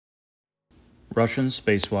Russian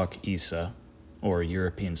Spacewalk ESA, or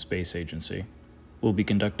European Space Agency, will be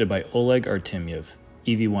conducted by Oleg Artemyev,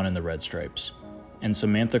 EV-1 in the red stripes, and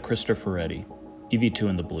Samantha Cristoforetti, EV-2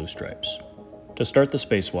 in the blue stripes. To start the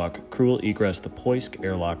spacewalk, crew will egress the Poisk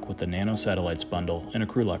airlock with the nanosatellites bundle and a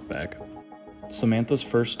crew lock bag. Samantha's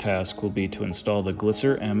first task will be to install the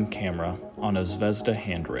Glisser M camera on a Zvezda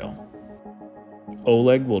handrail.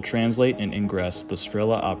 Oleg will translate and ingress the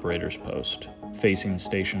Strela operator's post, facing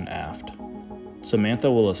station aft.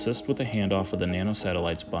 Samantha will assist with the handoff of the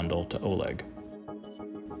nanosatellites bundle to Oleg.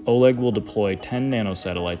 Oleg will deploy 10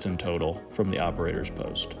 nanosatellites in total from the operator's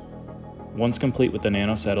post. Once complete with the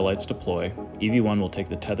nanosatellites deploy, EV-1 will take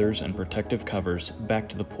the tethers and protective covers back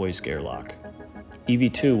to the Poisk airlock.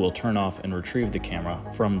 EV-2 will turn off and retrieve the camera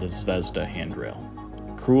from the Zvezda handrail.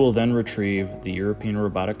 Crew will then retrieve the European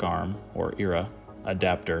Robotic Arm, or ERA,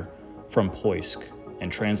 adapter from Poisk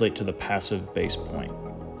and translate to the passive base point.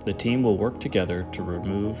 The team will work together to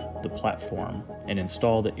remove the platform and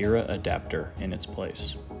install the ERA adapter in its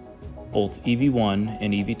place. Both EV-1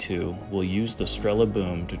 and EV-2 will use the Strela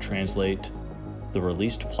boom to translate the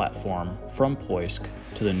released platform from Poisk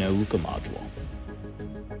to the Nauka module.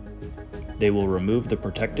 They will remove the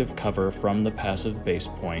protective cover from the passive base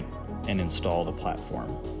point and install the platform.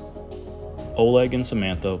 Oleg and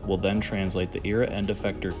Samantha will then translate the ERA end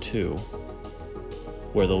effector 2,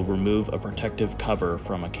 where they'll remove a protective cover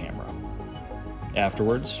from a camera.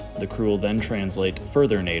 Afterwards, the crew will then translate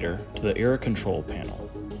further nadir to the ERA control panel,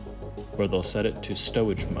 where they'll set it to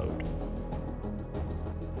stowage mode.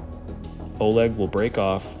 Oleg will break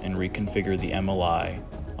off and reconfigure the MLI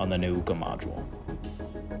on the Nauka module.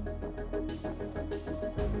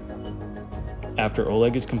 After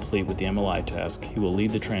Oleg is complete with the MLI task, he will lead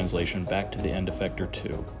the translation back to the end effector 2,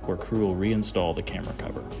 where crew will reinstall the camera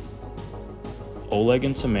cover. Oleg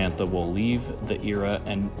and Samantha will leave the ERA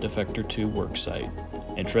end effector 2 worksite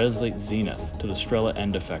and translate Zenith to the Strela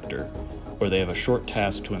end effector, where they have a short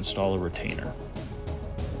task to install a retainer.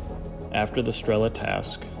 After the Strela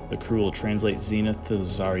task, the crew will translate Zenith to the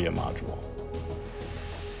Zarya module.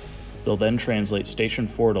 They'll then translate Station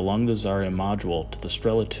Forward along the Zarya module to the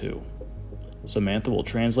Strela 2. Samantha will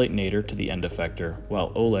translate nadir to the end effector,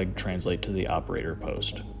 while Oleg translate to the operator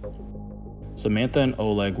post. Samantha and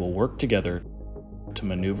Oleg will work together to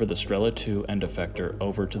maneuver the Strela 2 end effector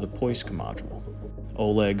over to the Poisk module.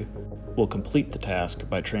 Oleg will complete the task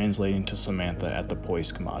by translating to Samantha at the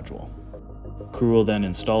Poisk module. Crew will then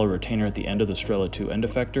install a retainer at the end of the Strela 2 end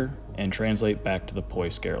effector and translate back to the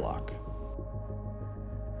Poisk airlock.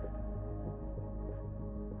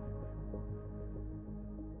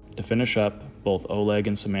 To finish up, both Oleg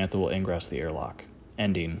and Samantha will ingress the airlock,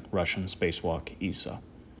 ending Russian Spacewalk ESA.